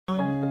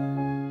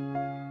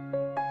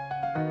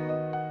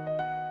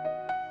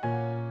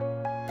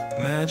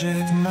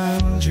Magic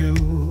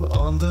Manju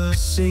on the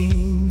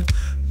scene,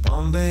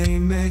 Bombay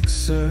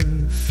mixer,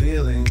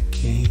 feeling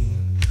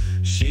keen.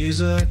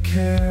 She's a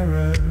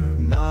carer,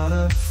 not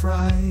a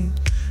fright,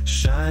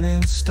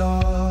 shining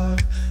star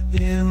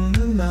in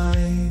the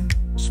night,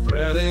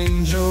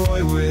 spreading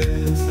joy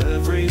with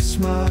every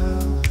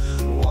smile,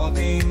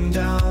 walking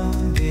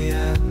down the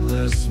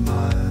endless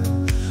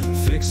mile,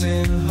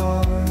 fixing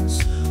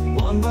hearts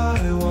one by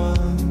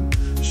one.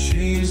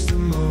 She's the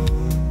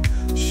moon,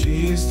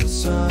 she's the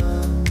sun.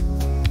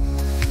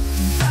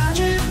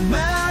 Magic,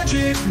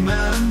 magic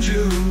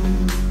Manju,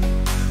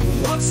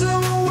 what's a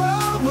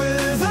world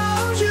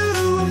without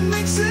you?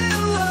 Mixing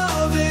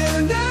love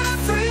in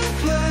every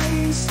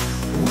place,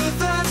 with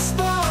that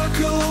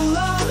sparkle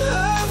on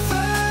her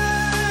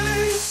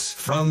face.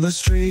 From the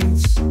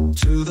streets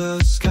to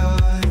the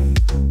sky,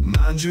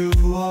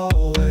 Manju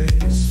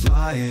always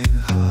flying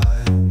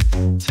high,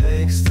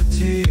 takes the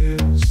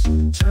tears,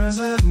 turns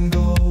them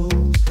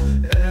gold,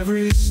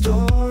 every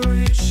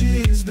story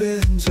she's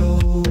been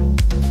told.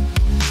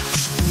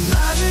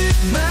 Magic,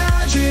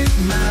 magic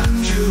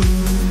Manju,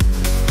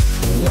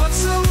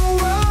 what's a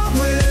world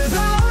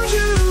without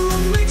you?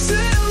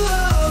 Mixing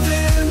love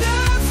in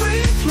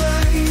every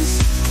place,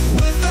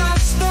 with that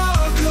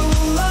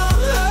sparkle on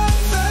her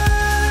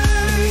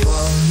face.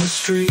 From the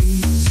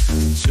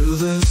streets to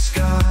the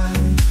sky,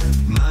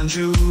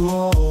 Manju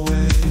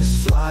always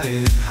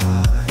flying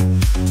high,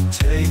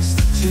 takes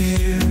the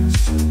tears,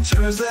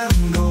 turns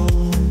them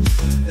gold,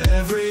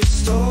 every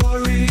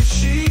story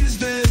she's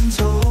been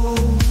told.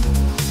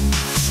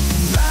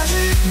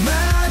 Magic,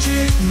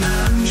 magic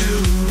Manju,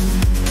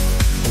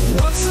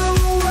 what's a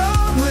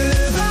world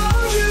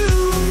without you?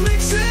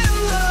 Mixing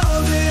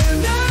love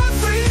in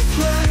every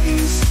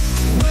place,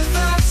 with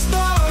that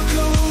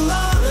sparkle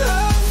on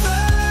her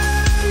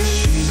face.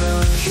 She's a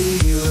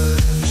healer,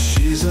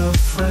 she's a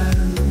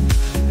friend,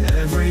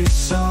 every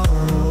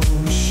sorrow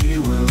she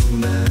will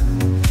mend.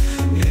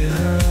 In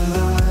her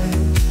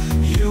life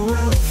you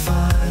will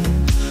find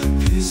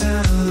peace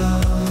and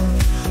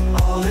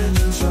love, all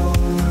intertwined.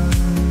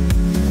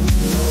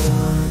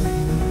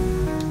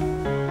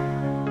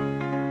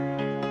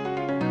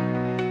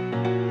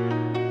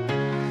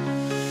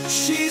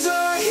 She's a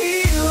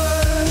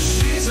healer,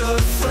 she's a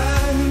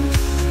friend,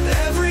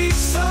 every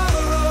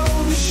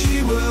sorrow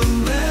she will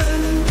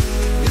mend.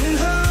 In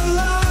her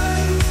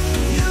life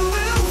you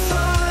will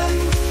find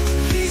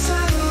peace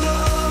and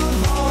love,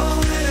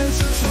 all intertwined.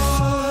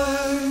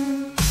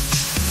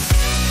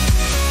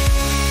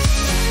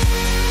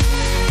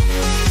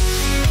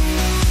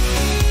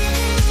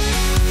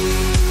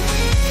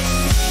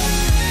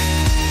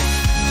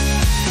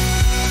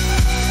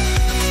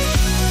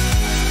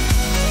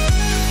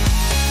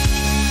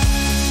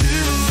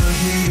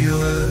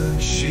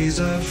 She's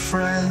a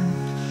friend,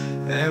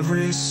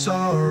 every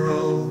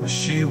sorrow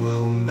she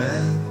will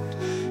mend.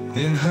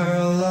 In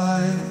her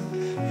life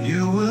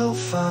you will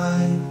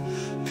find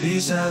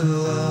peace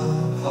and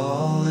love,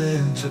 all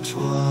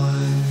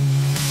intertwined.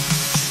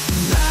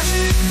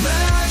 Magic,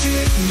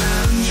 magic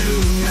Manju,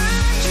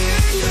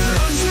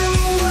 what's a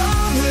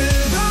world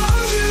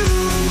without you?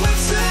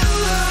 What's in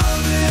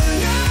love in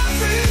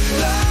every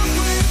love,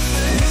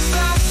 with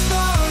that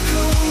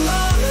sparkle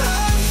on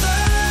her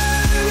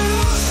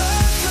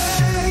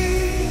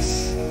face,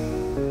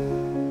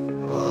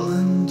 all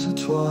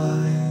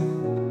intertwined.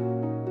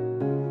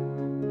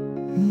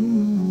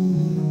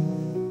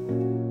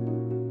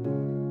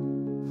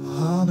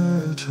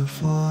 Honor to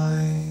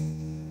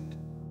find.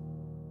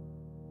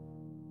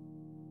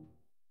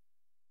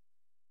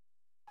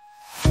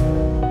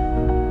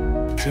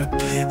 Good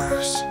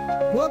papers.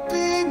 What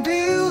big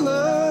deal?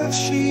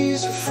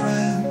 She's a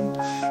friend,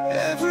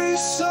 every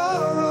song.